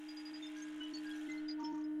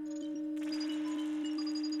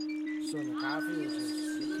Sonografiuz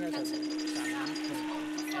Lydkatalog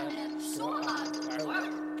sammenkommet af storartet vrøvl.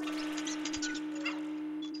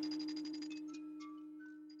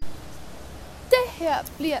 Det her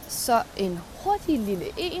bliver så en hurtig lille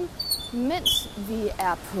en, mens vi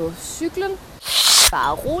er på cyklen.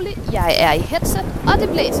 Bare rolig, jeg er i headset, og det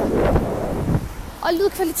blæser. Og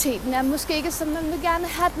lydkvaliteten er måske ikke, som man vil gerne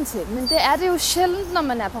have den til, men det er det jo sjældent, når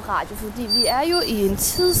man er på radio, fordi vi er jo i en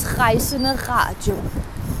tidsrejsende radio.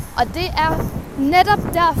 Og det er netop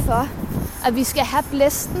derfor, at vi skal have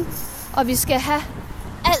blæsten, og vi skal have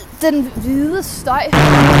al den hvide støj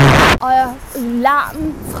og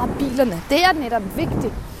larmen fra bilerne. Det er netop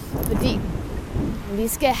vigtigt, fordi vi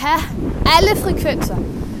skal have alle frekvenser.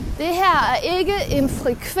 Det her er ikke en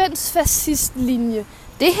frekvensfascistlinje.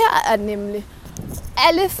 Det her er nemlig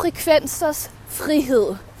alle frekvensers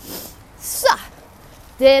frihed. Så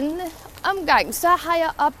denne omgang, så har jeg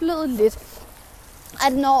oplevet lidt,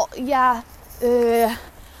 at når jeg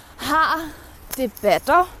har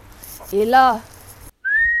debatter eller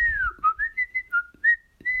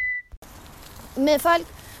med folk,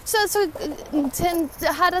 så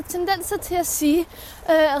har der tendenser til at sige,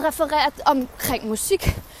 refereret omkring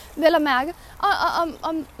musik, vel at mærke, og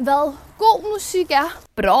om hvad god musik er,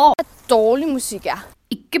 bra, hvad dårlig musik er.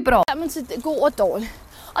 Ikke bra. Jamen til god og dårlig.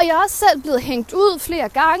 Og jeg er også selv blevet hængt ud flere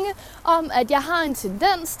gange om, at jeg har en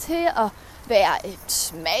tendens til at være et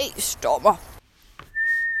smagsdommer.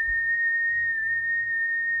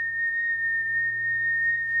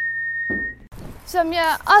 Som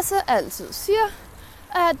jeg også altid siger,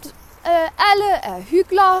 at alle er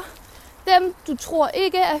hyklere. Dem, du tror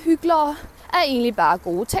ikke er hyklere, er egentlig bare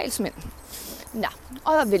gode talsmænd. Nå,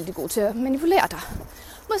 og er vældig gode til at manipulere dig.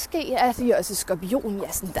 Måske er de også skorpion i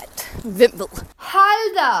ascendant. Hvem ved?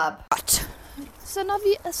 Hold da op! Godt. Så når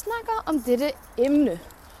vi snakker om dette emne,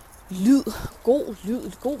 lyd,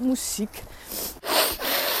 god musik,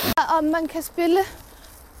 og man kan spille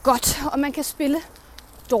godt, og man kan spille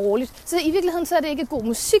dårligt. Så i virkeligheden så er det ikke god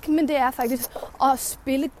musik, men det er faktisk at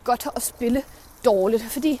spille godt og spille dårligt.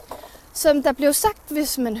 Fordi som der blev sagt,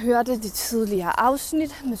 hvis man hørte det tidligere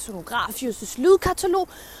afsnit med Sonografiuz Lydkatalog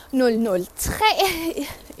 003,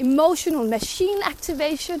 Emotional Machine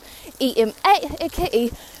Activation, EMA, a.k.a.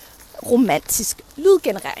 romantisk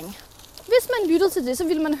lydgenerering. Hvis man lyttede til det, så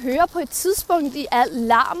ville man høre på et tidspunkt i al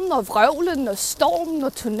larmen og vrøvlen og stormen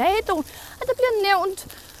og tornadoen, at der bliver nævnt,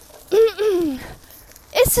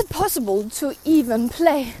 is it possible to even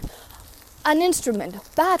play an instrument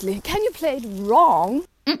badly? Can you play it wrong?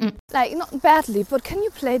 Mm-mm. Like, not badly, but can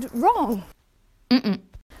you play it wrong? Mm-mm.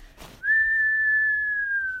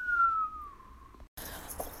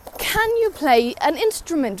 Can you play an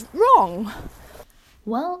instrument wrong?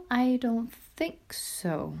 Well, I don't think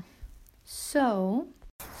so. So?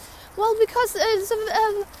 Well, because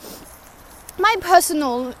my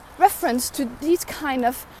personal reference to these kind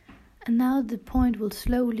of And now the point will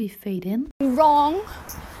slowly fade in. Wrong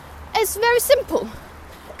is very simple.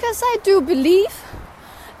 Because I do believe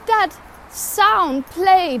that sound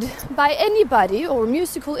played by anybody or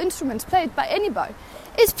musical instruments played by anybody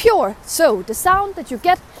is pure. So the sound that you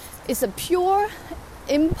get is a pure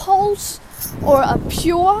impulse or a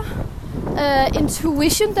pure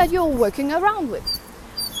intuition that you're working around with.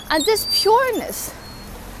 And this pureness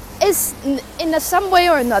is in some way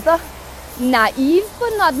or another naive,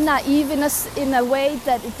 but not naive in a way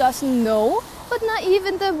that it doesn't know, but naive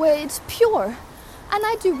in the way it's pure. And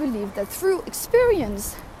I do believe that through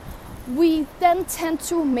experience, we then tend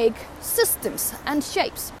to make systems and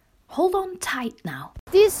shapes. Hold on tight now.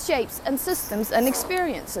 These shapes and systems and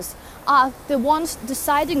experiences are the ones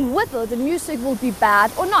deciding whether the music will be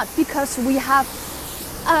bad or not, because we have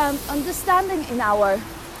understanding in our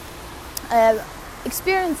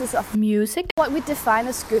experiences of music, what we define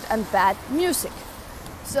as good and bad music.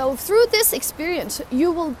 So through this experience,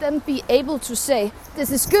 you will then be able to say,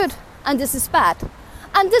 this is good and this is bad.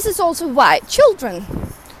 And this is also why children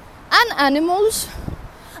and animals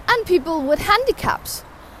and people with handicaps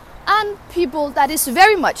and people that is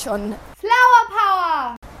very much on flower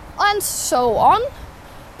power and so on,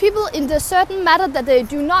 people in the certain matter that they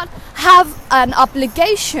do not have an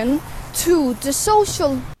obligation to the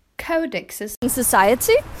social codexes in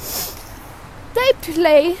society, they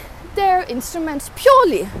play their instruments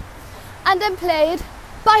purely and then play it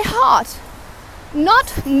by heart.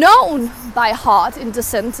 Not known by heart in the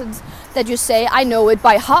sentence that you say, I know it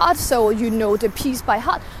by heart, so you know the piece by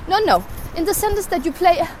heart. No. In the sentence that you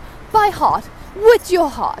play by heart, with your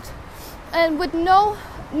heart, and with no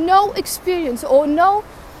experience or no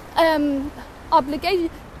obligation.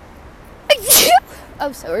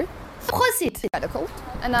 Oh, sorry. Proceed. Kind of cold,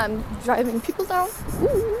 and I'm driving people down.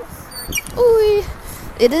 Ooh.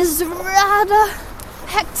 It is rather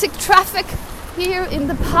hectic traffic here in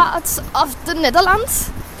the parts of the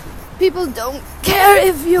Netherlands. People don't care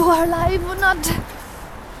if you are alive or not.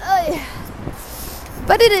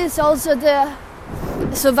 But it is also the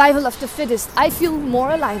survival of the fittest. I feel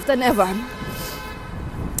more alive than ever.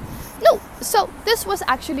 No, so this was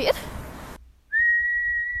actually it.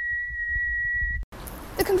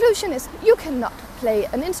 The conclusion is you cannot play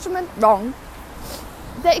an instrument wrong.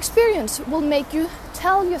 The experience will make you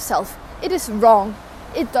tell yourself it is wrong,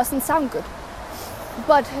 it doesn't sound good.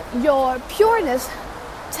 But your pureness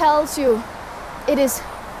tells you it is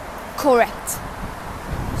correct.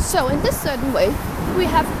 So in this certain way, we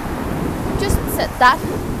have just said that.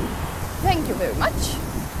 Thank you very much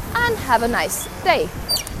and have a nice day.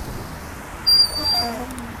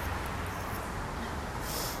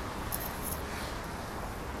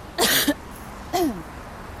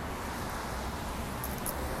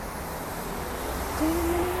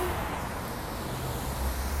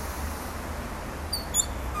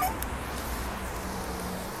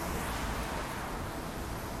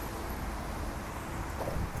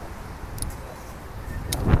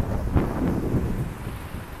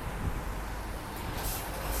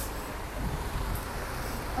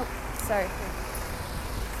 Sorry.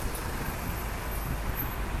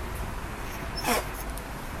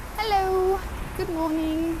 Hello. Good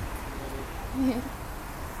morning.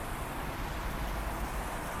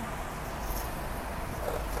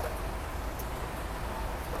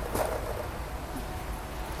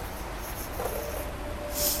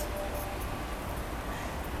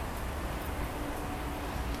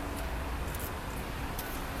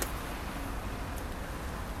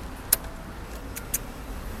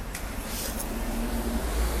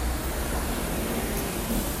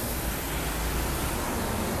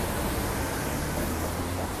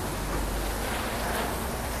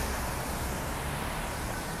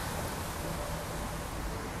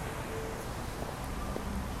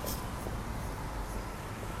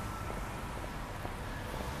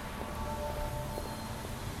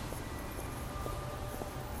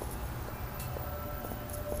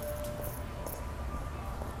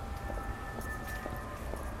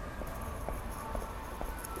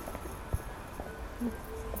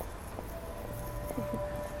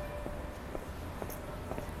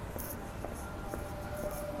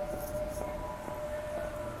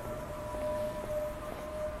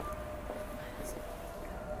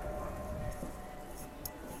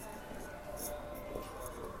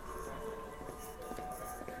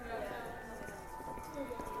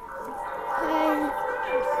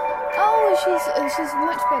 She's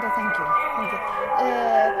much better, thank you.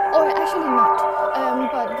 Or actually not,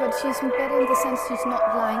 but she's better in the sense she's not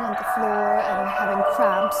lying on the floor and having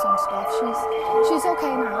cramps and stuff. She's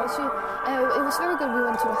okay now. It was very good. We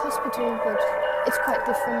went to the hospital, but it's quite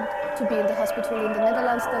different to be in the hospital in the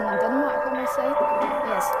Netherlands than in Denmark, I must say.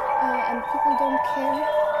 Yes, and people don't care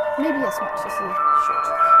maybe as much as they should.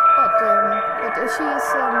 But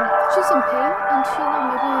she's in pain and she will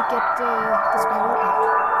maybe get the spiral out.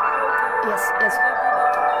 Yes, they did.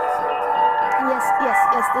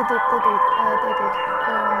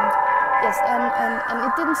 Yes, and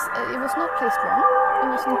it didn't. It was not placed wrong.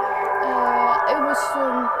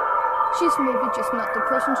 She's maybe just not the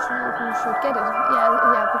person who should get it.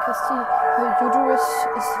 Yeah, because her uterus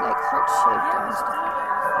is like heart-shaped and stuff.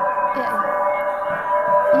 Yeah.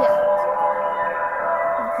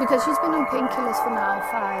 Because she's been on painkillers for now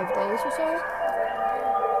 5 days or so.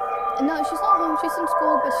 No, she's not home. She's in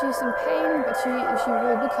school, but she's in pain. But she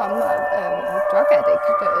will become a drug addict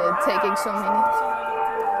taking so many.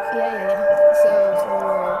 Yeah. So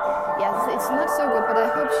it's not so good. But I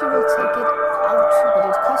hope she will take it out. But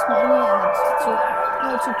it costs money,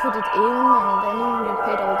 and to put it in, and then you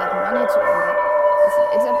paid all that money to all that.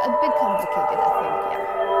 It's a bit complicated, I think. Yeah.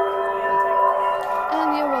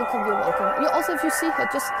 And you're welcome. You also, if you see her,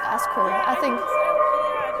 just ask her. I think.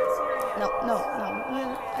 No.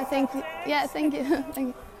 I think, yeah, thank you. Thank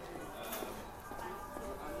you.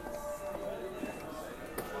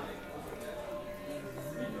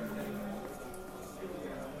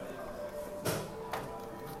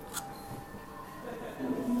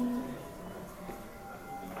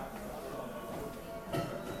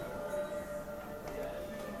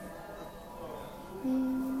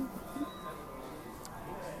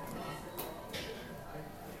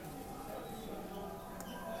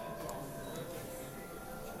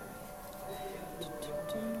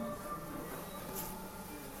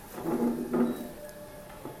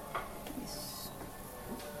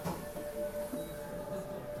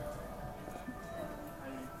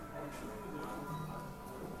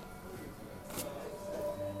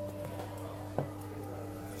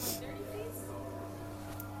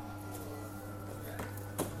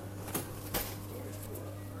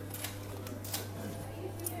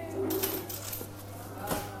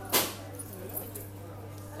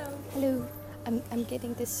 I'm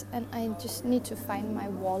getting this, and I just need to find my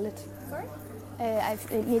wallet. Sorry? I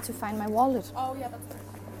need to find my wallet. Oh, yeah, that's fine.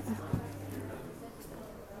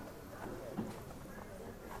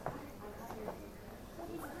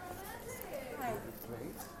 Hi.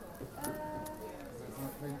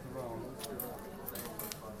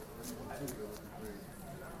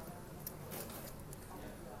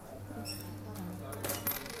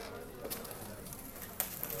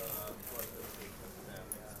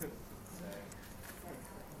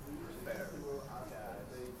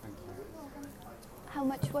 How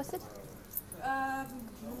much was it? Blah,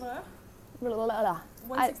 Blah, blah, blah.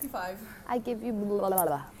 165. I give you blah, blah,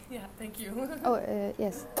 blah. Yeah, thank you. Oh,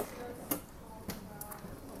 yes.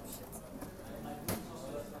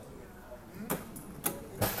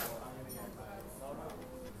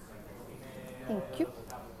 Thank you.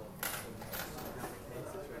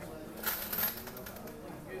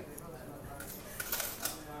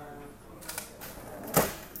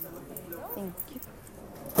 Thank you.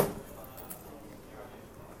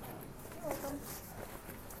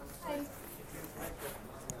 Hi.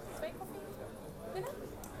 Twee koffie? Binnen?